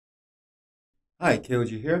Hi,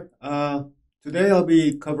 KOG here. Today I'll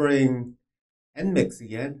be covering Nmixx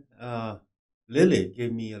again. Lily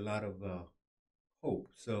gave me a lot of hope,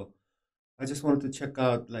 so I just wanted to check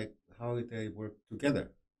out like how they work together.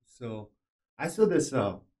 So I saw this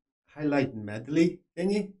Highlight Medley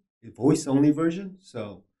thingy, the voice only version.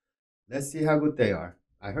 So let's see how good they are.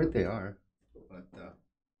 I heard they are, but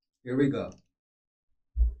here we go.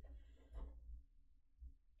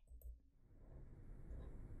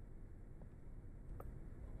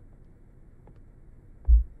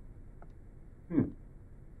 Hmm.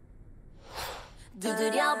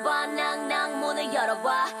 두드려봐 낭낭 문을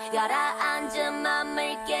열어봐 가라앉은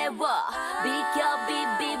맘을 깨워 비켜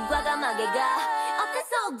비비 과감하게 가 어깨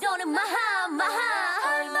속도는 마하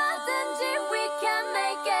얼마든지 we can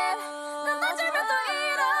make it 넘어지면 또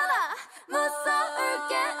일어나 무서울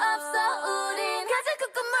게 없어 우린 가진 그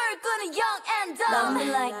꿈을 꾸는 young and dumb Love me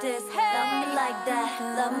like this, love me like that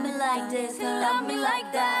Love me like this, love me like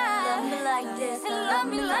that Love me like this, love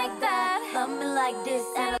me like that Love me like this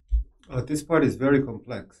and This part is very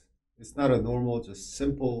complex. It's not a normal, just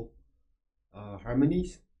simple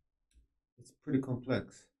harmonies. It's pretty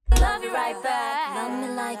complex. Love you right back. Love me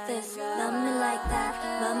like this. Love me like that.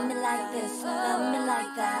 Love me like this. Love me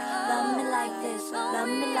like that. Love me like this. Love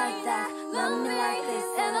me like that. Love me like this.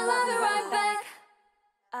 And I love you right back.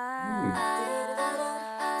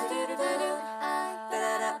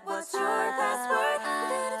 What's your password?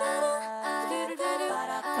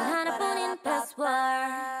 단 하나뿐인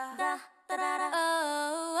password.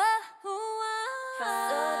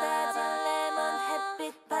 쏟아진 레몬 햇빛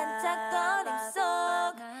반짝거림 속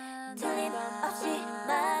틀림없이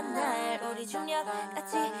만날 우리 중력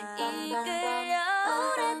같이 이끌려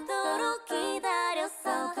오랫도록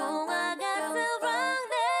기다렸어 동화 같은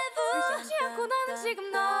rendezvous 쉬지 않고 나는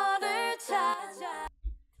지금 너를 찾아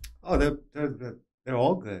Oh, they're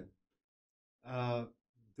all good.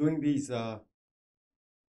 Doing these type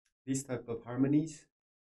of harmonies,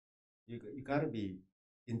 you gotta be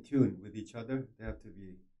in tune with each other. They have to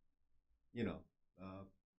be, you know, uh,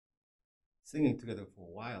 singing together for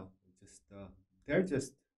a while. They're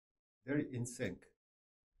just they're in sync.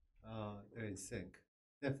 They're in sync,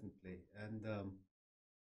 definitely, and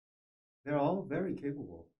they're all very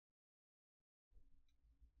capable.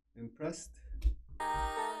 Impressed.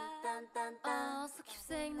 So keep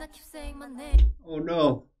saying my name Oh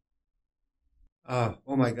no.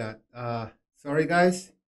 Oh my God. Sorry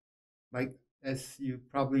guys. My as you've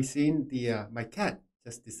probably seen, the my cat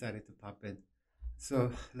just decided to pop in.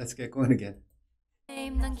 So let's get going again.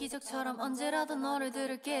 난 기적처럼 언제라도 너를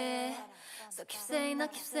들을게 So keep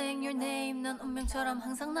saying your name 난 운명처럼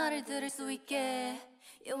항상 나를 들을 수 있게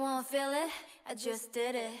You wanna feel it? I just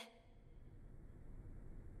did it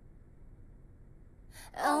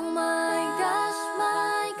Oh my gosh,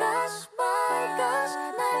 my gosh, my gosh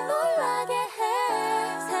날 놀라게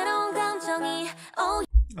해 새로운 감정이 Oh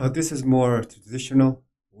This is more traditional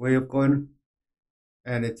way of going,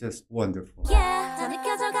 and it's just wonderful. yeah 더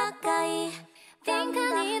느껴져 가까이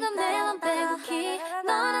띵하니던 내맘 빼곡히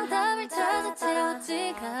너란 답을 찾아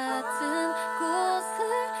채웠지 같은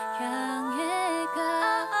곳을 향해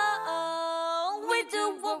가 We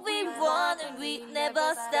do what we want and we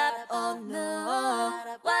never stop Oh no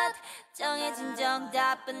What 정해진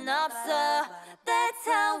정답은 없어 That's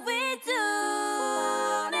how we do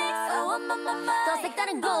Nmixx Oh my my my 더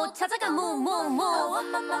색다른 곳 찾아가 move move move Oh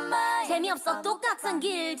my my my 재미없어 똑같은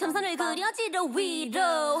길 점선을 그려 지도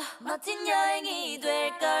위로 멋진 여행이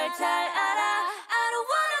될 걸 잘 알아 I don't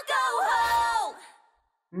wanna go home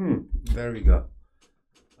There we go.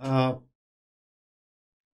 Uh,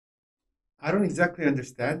 I don't exactly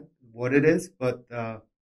understand what it is, but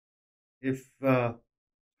if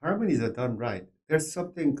harmonies are done right, there's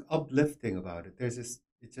something uplifting about it.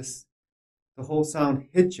 It just the whole sound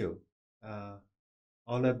hits you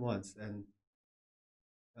all at once, and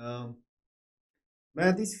um,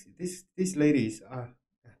 man, these ladies are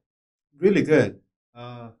really good.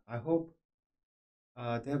 I hope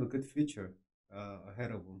they have a good future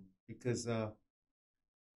ahead of them because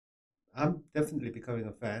I'm definitely becoming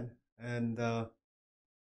a fan. And to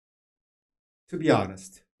be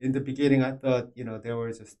honest, in the beginning, I thought they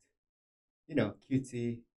were just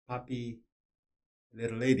cutesy, poppy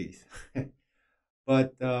little ladies,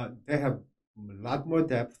 but they have a lot more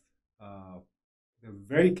depth. Uh, they're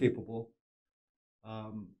very capable.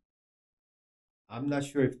 Um, I'm not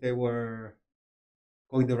sure if they were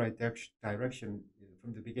going the right direction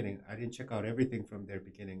from the beginning. I didn't check out everything from their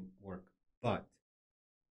beginning work, but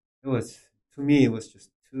it was to me it was just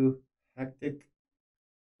too hectic.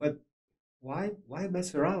 But why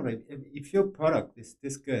mess around? If your product is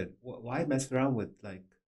this good, why mess around with like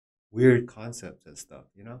weird concepts and stuff,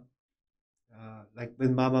 like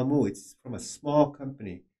with Mamamoo, it's from a small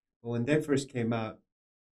company. But when they first came out,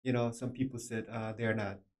 some people said they're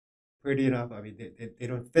not pretty enough. I mean, they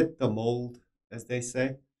don't fit the mold, as they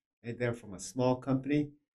say. They're from a small company,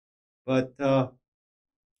 but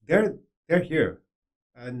they're they're here,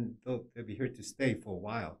 and they'll be here to stay for a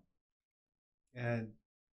while. And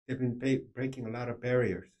they've been breaking a lot of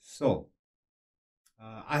barriers. So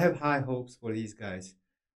I have high hopes for these guys.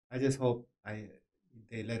 I just hope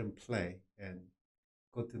they let them play and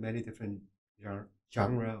go to many different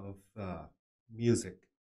genre of music.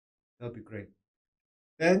 That'll be great.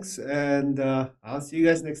 Thanks, and I'll see you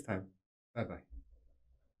guys next time. Bye bye.